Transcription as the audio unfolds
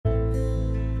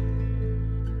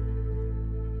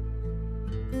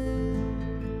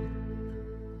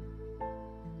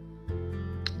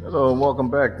Hello and welcome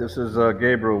back. This is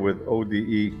Gabriel with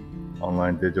ODE,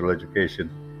 Online Digital Education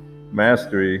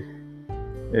Mastery,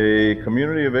 a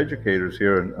community of educators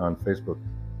here on Facebook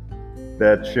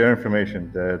that share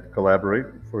information, that collaborate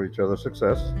for each other's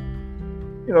success,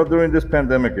 during this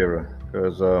pandemic era,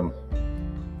 because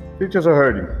teachers are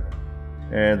hurting,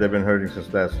 and they've been hurting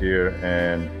since last year,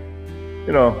 and,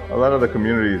 a lot of the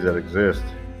communities that exist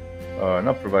are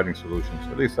not providing solutions.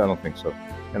 At least I don't think so.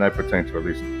 And I pertain to at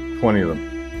least 20 of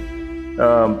them.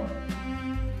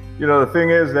 The thing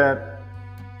is that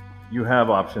you have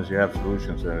options, you have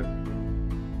solutions,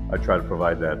 and I try to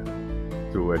provide that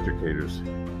to educators.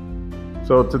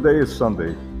 So today is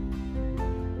Sunday,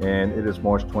 and it is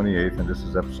March 28th, and this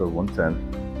is episode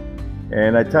 110.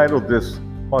 And I titled this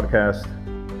podcast,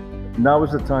 Now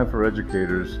is the Time for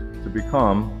Educators to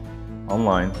Become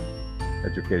Online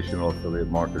Educational Affiliate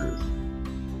Marketers.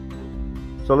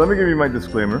 So let me give you my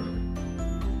disclaimer.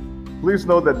 Please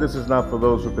note that this is not for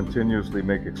those who continuously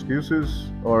make excuses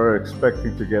or are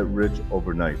expecting to get rich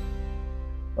overnight.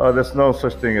 There's no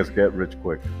such thing as get rich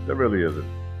quick. There really isn't.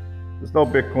 There's no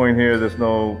Bitcoin here, there's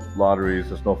no lotteries,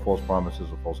 there's no false promises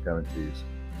or false guarantees.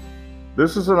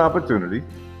 This is an opportunity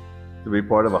to be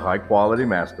part of a high quality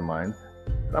mastermind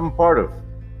that I'm a part of.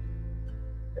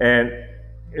 And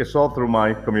it's all through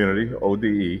my community,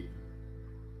 ODE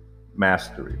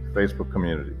Mastery, Facebook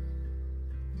community.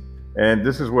 And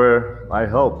this is where I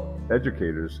help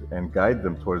educators and guide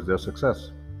them towards their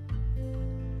success.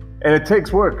 And it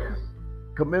takes work,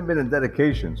 commitment, and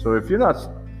dedication. So if you're not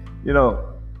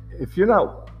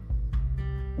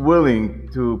willing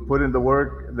to put in the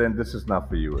work, then this is not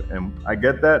for you. And I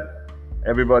get that.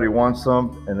 Everybody wants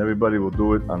some, and everybody will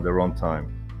do it on their own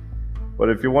time. But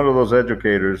if you're one of those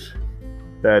educators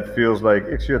that feels like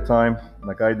it's your time,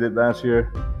 like I did last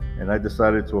year, and I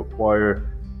decided to acquire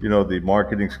the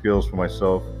marketing skills for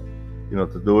myself,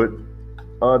 to do it,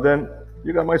 then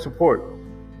you got my support.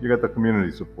 You got the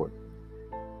community support.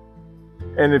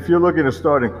 And if you're looking to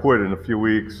start and quit in a few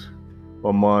weeks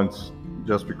or months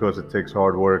just because it takes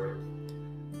hard work,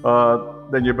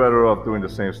 then you're better off doing the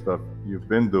same stuff you've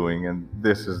been doing, and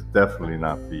this is definitely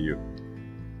not for you.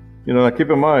 Now keep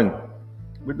in mind,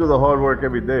 we do the hard work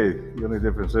every day. The only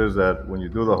difference is that when you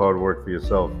do the hard work for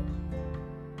yourself,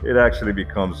 it actually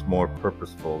becomes more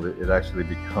purposeful. It actually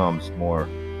becomes more,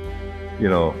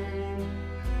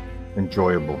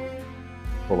 enjoyable,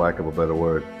 for lack of a better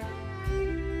word.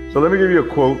 So let me give you a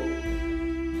quote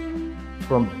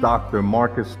from Dr.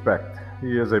 Marcus Specht.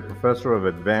 He is a professor of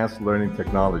advanced learning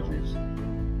technologies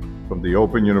from the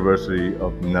Open University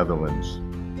of Netherlands.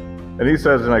 And he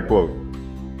says, and I quote,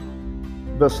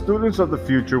 "The students of the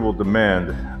future will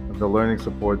demand the learning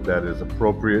support that is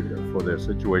appropriate for their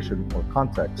situation or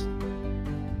context.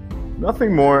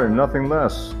 Nothing more and nothing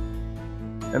less.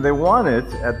 And they want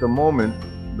it at the moment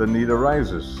the need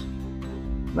arises.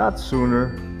 Not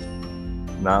sooner,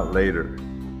 not later.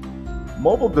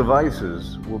 Mobile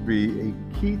devices will be a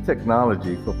key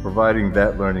technology for providing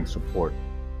that learning support."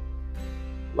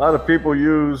 A lot of people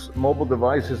use mobile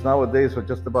devices nowadays for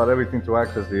just about everything to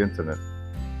access the internet,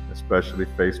 especially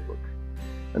Facebook.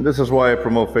 And this is why I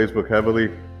promote Facebook heavily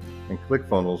and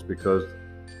ClickFunnels, because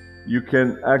you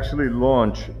can actually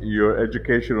launch your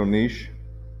educational niche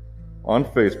on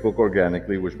Facebook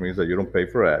organically, which means that you don't pay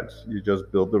for ads. You just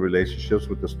build the relationships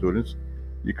with the students.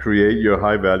 You create your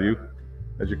high value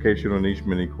educational niche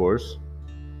mini course.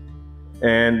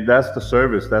 And that's the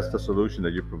service, that's the solution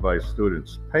that you provide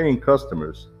students, paying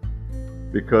customers,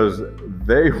 because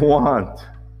they want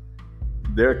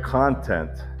their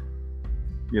content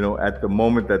at the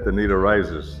moment that the need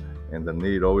arises, and the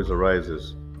need always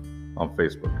arises on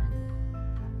Facebook.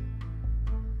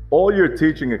 All your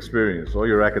teaching experience, all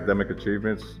your academic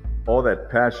achievements, all that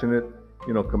passionate,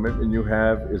 commitment you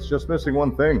have is just missing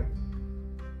one thing: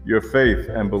 your faith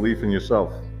and belief in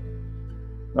yourself.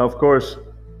 Now, of course,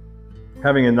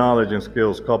 having a knowledge and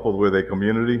skills coupled with a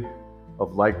community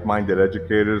of like-minded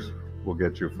educators will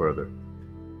get you further.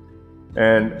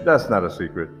 And that's not a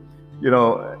secret.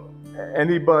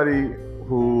 Anybody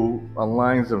who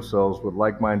aligns themselves with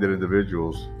like-minded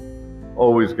individuals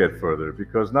always get further,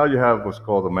 because now you have what's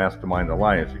called a mastermind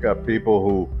alliance. You got people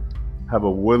who have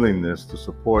a willingness to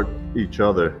support each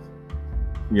other,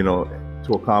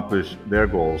 to accomplish their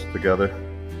goals together,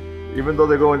 even though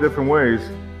they go in different ways,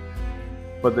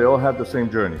 but they all have the same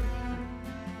journey.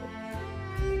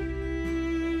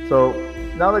 So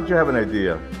now that you have an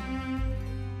idea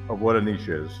of what a niche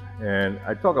is, and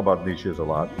I talk about niches a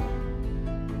lot,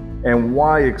 and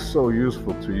why it's so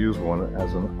useful to use one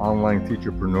as an online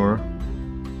teacherpreneur,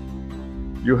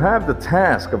 you have the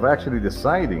task of actually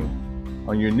deciding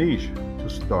on your niche to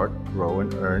start, grow,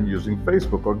 and earn using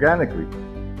Facebook organically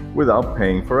without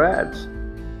paying for ads.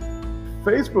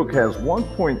 Facebook has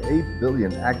 1.8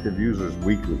 billion active users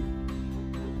weekly,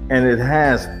 and it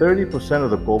has 30% of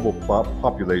the global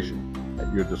population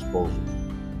at your disposal.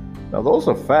 Now, those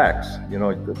are facts,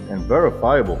 and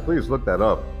verifiable. Please look that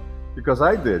up, because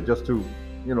I did, just to,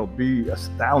 be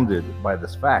astounded by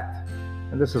this fact.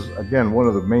 And this is, again, one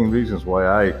of the main reasons why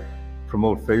I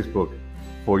promote Facebook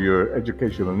for your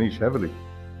educational niche heavily.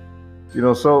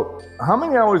 So how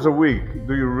many hours a week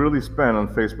do you really spend on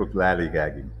Facebook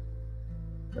laddygagging?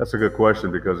 That's a good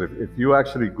question, because if you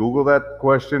actually Google that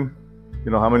question,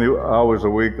 how many hours a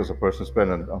week does a person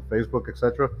spend on Facebook,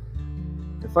 etc.?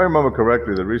 If I remember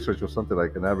correctly, the research was something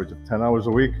like an average of 10 hours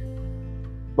a week,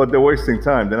 but they're wasting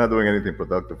time. They're not doing anything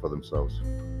productive for themselves.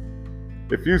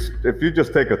 If you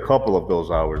just take a couple of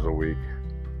those hours a week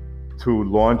to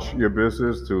launch your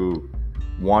business, to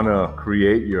want to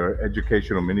create your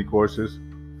educational mini courses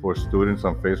for students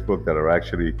on Facebook that are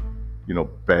actually,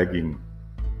 begging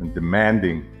and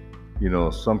demanding,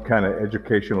 some kind of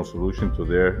educational solution to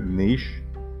their niche,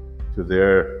 to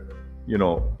their,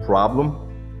 problem,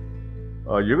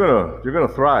 you're gonna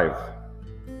thrive.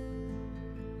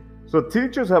 So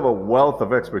teachers have a wealth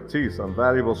of expertise on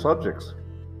valuable subjects.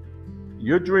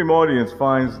 Your dream audience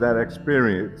finds that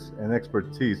experience and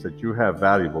expertise that you have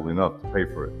valuable enough to pay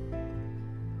for it.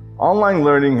 Online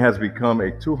learning has become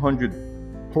a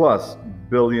 $200+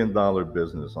 billion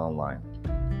business online,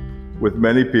 with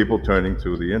many people turning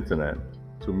to the internet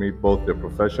to meet both their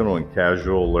professional and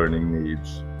casual learning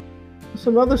needs. It's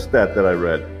another stat that I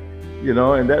read,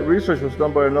 and that research was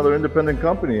done by another independent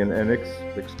company, and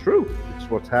it's true. It's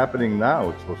what's happening now.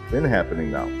 It's what's been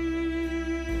happening now.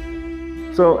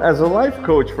 So as a life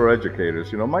coach for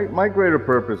educators, my greater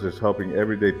purpose is helping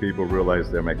everyday people realize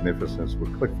their magnificence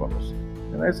with ClickFunnels.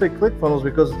 And I say ClickFunnels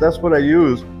because that's what I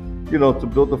use, to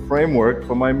build the framework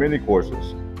for my mini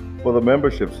courses, for the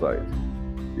membership site,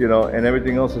 and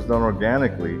everything else is done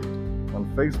organically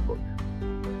on Facebook.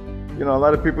 A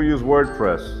lot of people use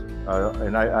WordPress,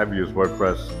 and I've used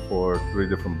WordPress for 3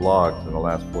 different blogs in the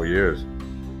last 4 years.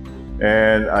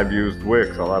 And I've used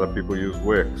Wix. A lot of people use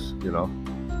Wix,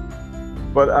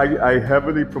 But I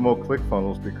heavily promote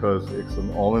ClickFunnels because it's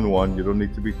an all-in-one. You don't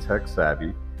need to be tech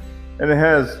savvy. And it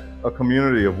has a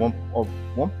community of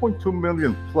 1.2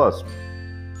 million plus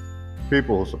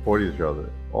people who support each other,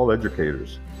 all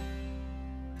educators.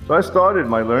 So I started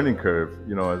my learning curve,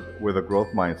 with a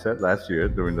growth mindset last year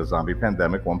during the zombie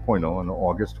pandemic 1.0 in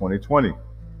August 2020.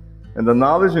 And the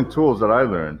knowledge and tools that I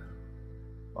learned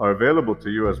are available to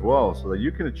you as well, so that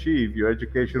you can achieve your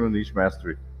educational niche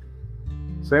mastery.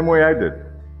 Same way I did.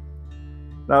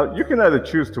 Now, you can either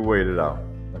choose to wait it out.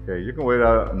 Okay, you can wait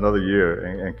out another year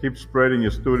and keep spreading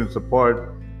your students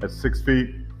apart at 6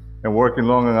 feet and working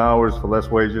longer hours for less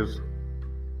wages.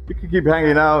 You can keep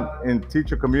hanging out in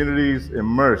teacher communities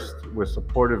immersed with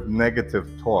supportive negative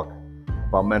talk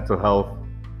about mental health,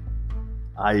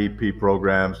 IEP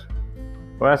programs,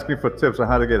 or asking for tips on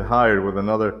how to get hired with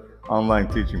another online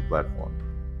teaching platform.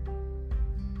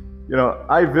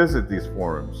 I visit these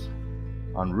forums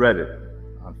on Reddit,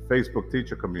 on Facebook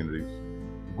teacher communities,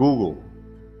 Google,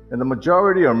 and the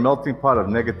majority are a melting pot of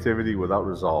negativity without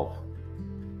resolve.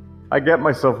 I get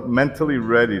myself mentally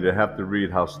ready to have to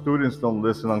read how students don't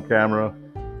listen on camera,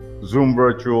 Zoom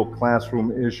virtual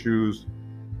classroom issues,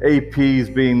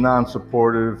 APs being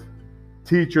non-supportive,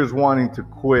 teachers wanting to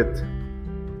quit.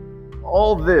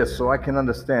 All this so I can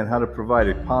understand how to provide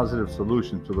a positive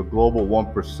solution to the global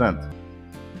 1%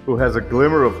 who has a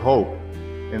glimmer of hope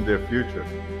in their future.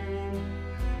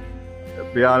 To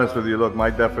be honest with you, look, my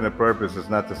definite purpose is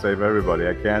not to save everybody.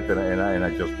 I can't, and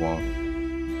I just won't.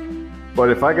 But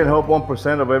if I can help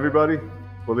 1% of everybody,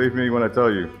 believe me when I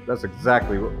tell you, that's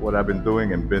exactly what I've been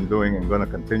doing and going to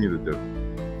continue to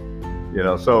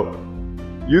do. So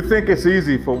you think it's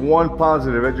easy for one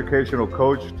positive educational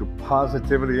coach to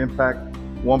positively impact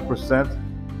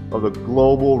 1% of the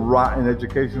global rotten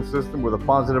education system with a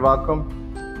positive outcome?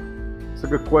 It's a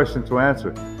good question to answer.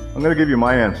 I'm going to give you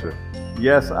my answer.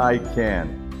 Yes, I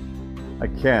can. I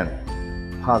can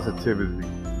positively,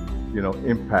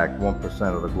 impact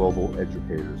 1% of the global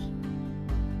educators.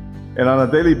 And on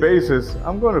a daily basis,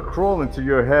 I'm going to crawl into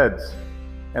your heads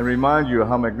and remind you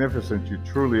how magnificent you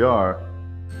truly are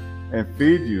and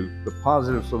feed you the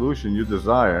positive solution you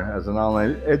desire as an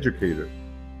online educator.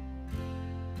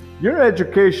 Your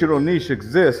educational niche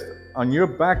exists on your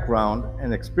background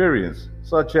and experience,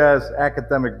 such as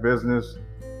academic business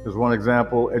is one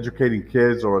example, educating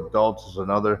kids or adults is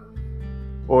another,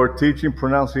 or teaching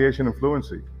pronunciation and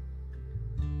fluency.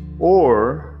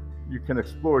 Or you can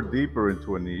explore deeper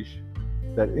into a niche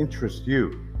that interest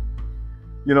you.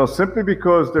 Simply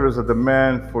because there is a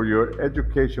demand for your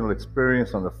educational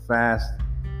experience on the fast,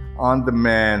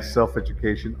 on-demand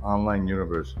self-education online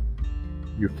universe,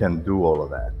 you can do all of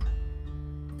that.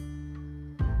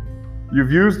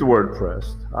 You've used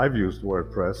WordPress. I've used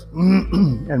WordPress.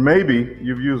 And maybe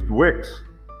you've used Wix.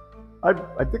 I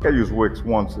think I used Wix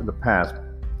once in the past.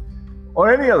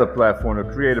 Or any other platform to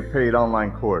create a paid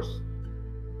online course.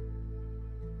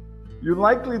 You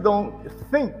likely don't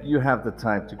think you have the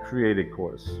time to create a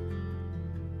course.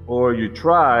 Or you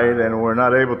tried and were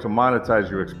not able to monetize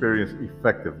your experience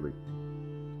effectively.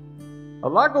 A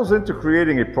lot goes into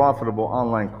creating a profitable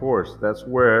online course. That's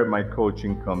where my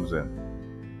coaching comes in.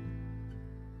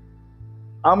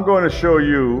 I'm going to show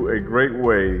you a great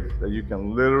way that you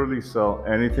can literally sell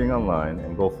anything online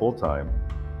and go full-time,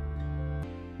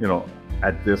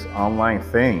 at this online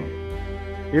thing,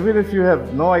 even if you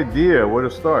have no idea where to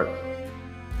start.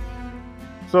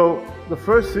 So the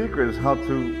first secret is how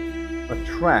to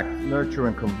attract, nurture,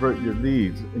 and convert your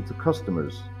leads into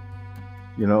customers,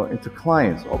 into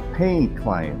clients or paying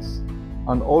clients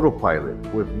on autopilot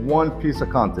with one piece of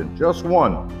content, just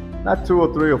one, not 2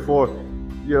 or 3 or 4.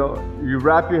 You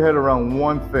wrap your head around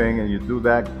one thing and you do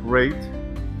that, great.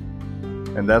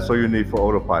 And that's all you need for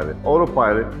autopilot.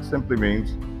 Autopilot simply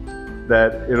means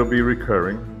that it'll be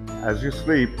recurring. As you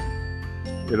sleep,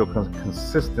 it'll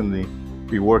consistently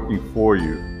be working for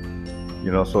you.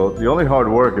 So the only hard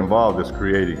work involved is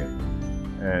creating it.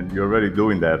 And you're already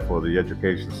doing that for the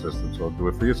education system, so do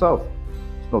it for yourself.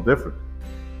 It's no different.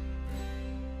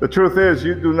 The truth is,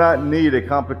 you do not need a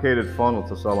complicated funnel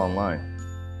to sell online.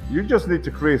 You just need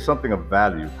to create something of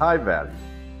value, high value,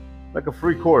 like a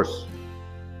free course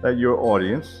that your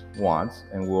audience wants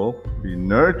and will be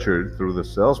nurtured through the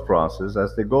sales process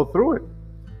as they go through it.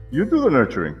 You do the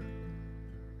nurturing.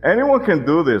 Anyone can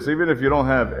do this, even if you don't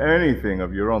have anything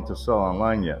of your own to sell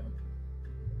online yet.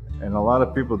 And a lot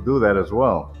of people do that as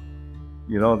well.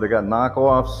 They got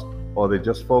knockoffs, or they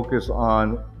just focus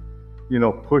on,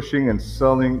 pushing and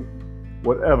selling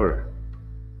whatever.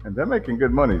 And they're making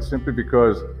good money simply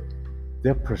because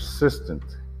they're persistent.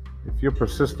 If you're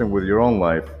persistent with your own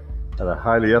life at a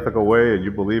highly ethical way and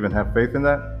you believe and have faith in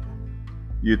that,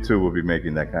 you too will be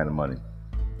making that kind of money.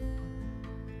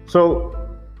 So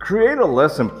create a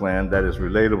lesson plan that is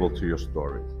relatable to your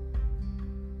story,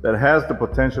 that has the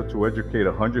potential to educate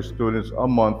 100 students a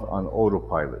month on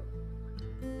autopilot.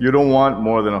 You don't want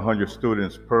more than 100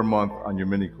 students per month on your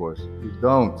mini course. You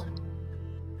don't.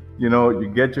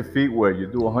 You get your feet wet. You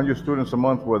do 100 students a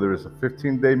month, whether it's a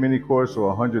 15-day mini course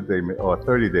or a 100-day or a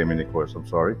 30-day mini course,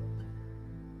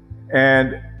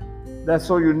 And that's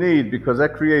all you need, because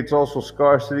that creates also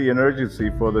scarcity and urgency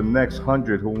for the next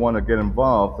 100 who want to get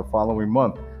involved the following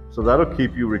month. So that'll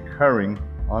keep you recurring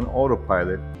on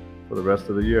autopilot for the rest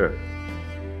of the year.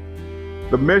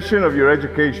 The mission of your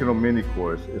educational mini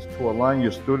course is to align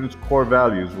your students' core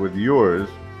values with yours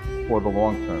for the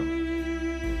long term.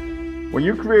 When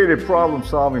you create a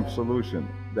problem-solving solution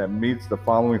that meets the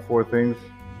following 4 things,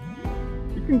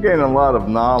 you can gain a lot of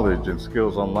knowledge and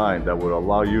skills online that will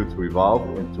allow you to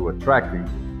evolve into attracting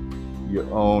your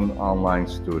own online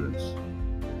students.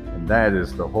 And that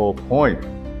is the whole point.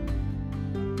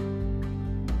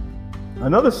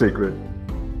 Another secret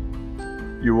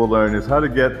you will learn is how to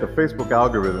get the Facebook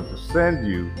algorithm to send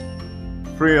you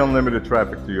free unlimited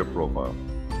traffic to your profile.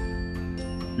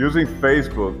 Using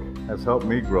Facebook has helped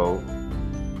me grow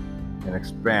and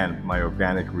expand my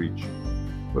organic reach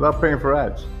without paying for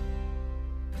ads.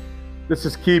 This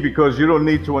is key because you don't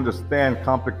need to understand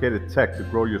complicated tech to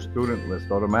grow your student list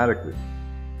automatically.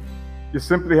 You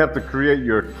simply have to create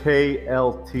your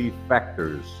KLT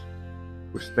factors,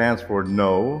 which stands for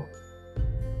know,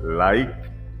 like,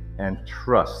 and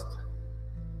trust.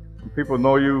 When people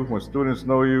know you, when students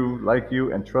know you, like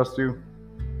you, and trust you,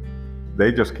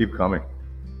 they just keep coming.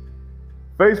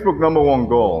 Facebook's #1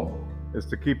 goal is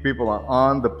to keep people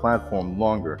on the platform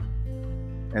longer.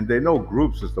 And they know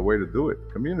groups is the way to do it.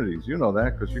 Communities, you know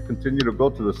that, because you continue to go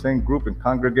to the same group and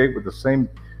congregate with the same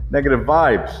negative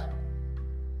vibes.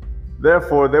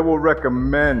 Therefore, they will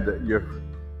recommend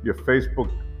your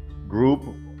Facebook group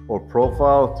or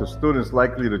profile to students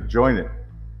likely to join it.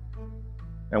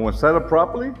 And when set up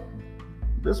properly,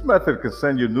 this method can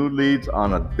send you new leads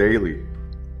on a daily.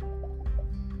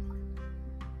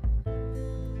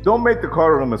 Don't make the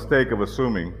cardinal mistake of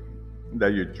assuming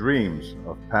that your dreams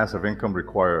of passive income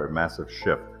require a massive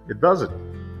shift. It doesn't.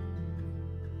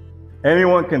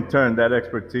 Anyone can turn that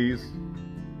expertise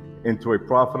into a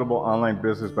profitable online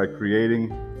business by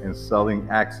creating and selling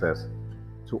access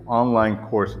to online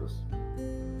courses,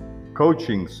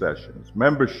 coaching sessions,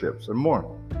 memberships, and more.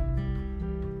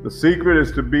 The secret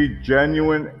is to be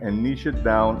genuine and niche it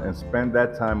down and spend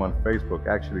that time on Facebook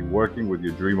actually working with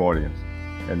your dream audience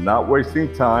and not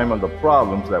wasting time on the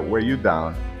problems that weigh you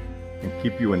down and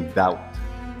keep you in doubt.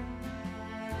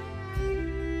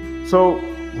 So,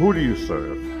 who do you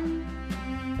serve?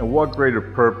 And what greater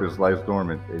purpose lies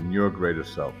dormant in your greater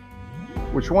self,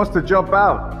 which wants to jump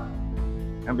out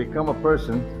and become a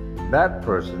person, that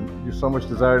person you so much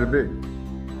desire to be?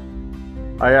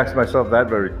 I asked myself that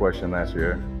very question last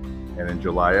year, and in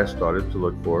July I started to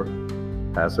look for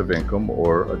passive income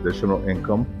or additional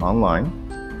income online.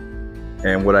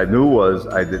 And what I knew was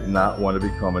I did not want to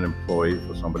become an employee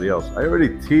for somebody else. I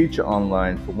already teach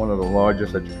online for one of the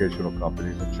largest educational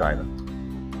companies in China,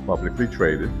 publicly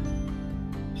traded.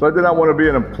 So I did not want to be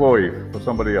an employee for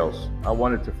somebody else. I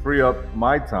wanted to free up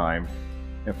my time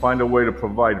and find a way to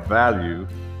provide value,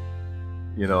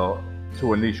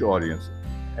 to a niche audience.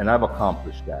 And I've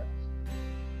accomplished that.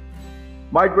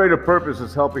 My greater purpose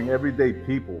is helping everyday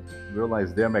people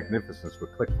realize their magnificence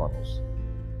with ClickFunnels,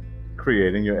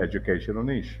 creating your educational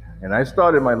niche. And I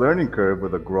started my learning curve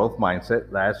with a growth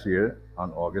mindset last year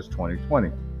on August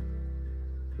 2020.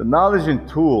 The knowledge and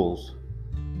tools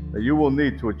that you will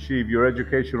need to achieve your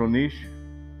educational niche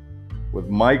with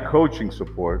my coaching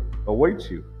support awaits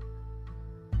you.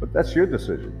 But that's your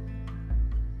decision.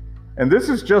 And this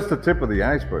is just the tip of the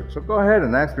iceberg. So go ahead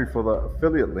and ask me for the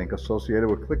affiliate link associated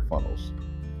with ClickFunnels.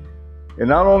 And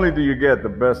not only do you get the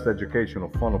best educational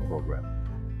funnel program,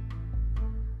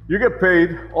 you get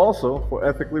paid also for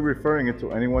ethically referring it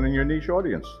to anyone in your niche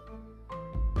audience.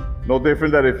 No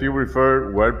different than if you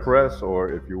refer WordPress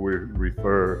or if you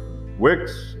refer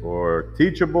Wix or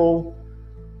Teachable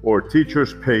or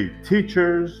Teachers Pay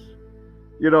Teachers.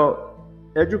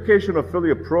 Educational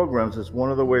affiliate programs is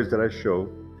one of the ways that I show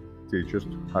teachers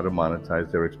how to monetize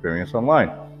their experience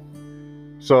online.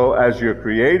 So as you're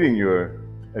creating your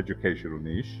educational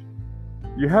niche,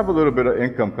 you have a little bit of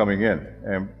income coming in.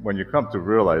 And when you come to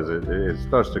realize it, it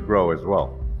starts to grow as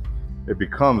well. It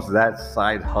becomes that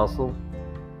side hustle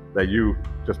that you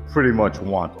just pretty much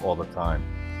want all the time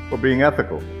for being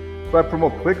ethical. So I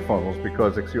promote ClickFunnels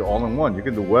because it's your all-in-one. You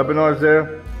can do webinars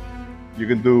there. You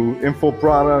can do info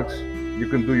products. You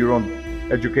can do your own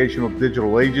educational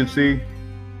digital agency.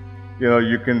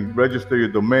 You can register your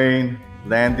domain,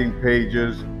 landing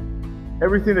pages,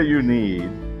 everything that you need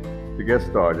to get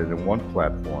started in one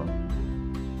platform.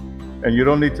 And you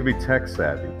don't need to be tech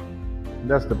savvy. And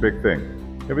that's the big thing.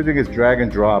 Everything is drag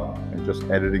and drop and just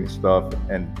editing stuff,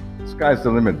 and sky's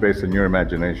the limit based on your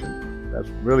imagination. That's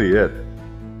really it.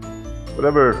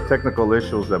 Whatever technical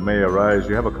issues that may arise,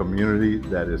 you have a community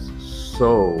that is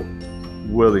so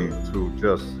willing to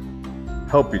just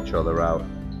help each other out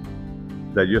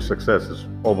that your success is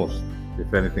almost,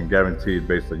 if anything, guaranteed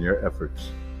based on your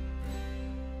efforts.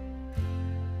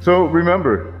 So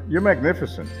remember, you're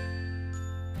magnificent.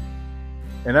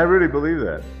 And I really believe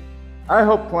that. I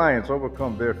help clients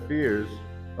overcome their fears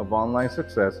of online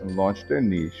success and launch their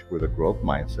niche with a growth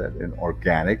mindset and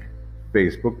organic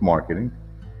Facebook marketing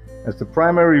as the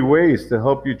primary ways to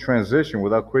help you transition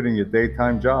without quitting your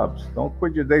daytime jobs. Don't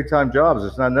quit your daytime jobs.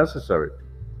 It's not necessary.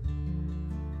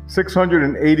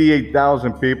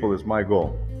 688,000 people is my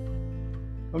goal.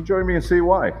 Come join me and see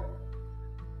why.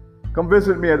 Come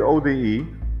visit me at ODE.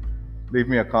 Leave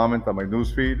me a comment on my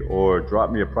newsfeed or drop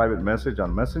me a private message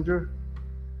on Messenger.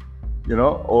 If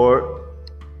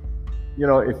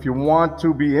you want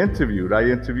to be interviewed, I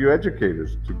interview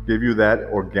educators to give you that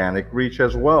organic reach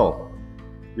as well.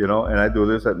 And I do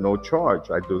this at no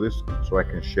charge. I do this so I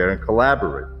can share and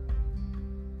collaborate.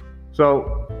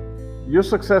 So your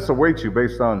success awaits you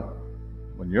based on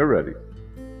when you're ready.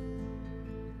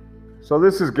 So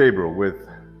this is Gabriel with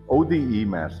ODE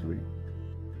Mastery,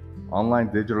 online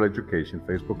digital education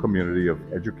Facebook community of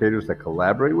educators that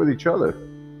collaborate with each other.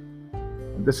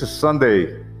 And this is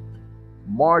Sunday,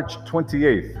 March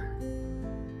 28th,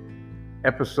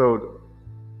 episode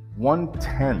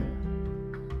 110,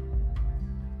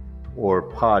 or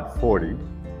Pod 40.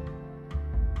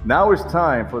 Now it's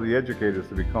time for the educators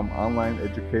to become online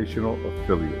educational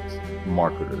affiliates,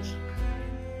 marketers.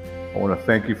 I want to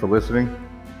thank you for listening.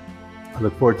 I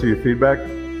look forward to your feedback.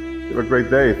 Have a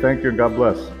great day. Thank you and God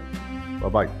bless.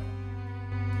 Bye-bye.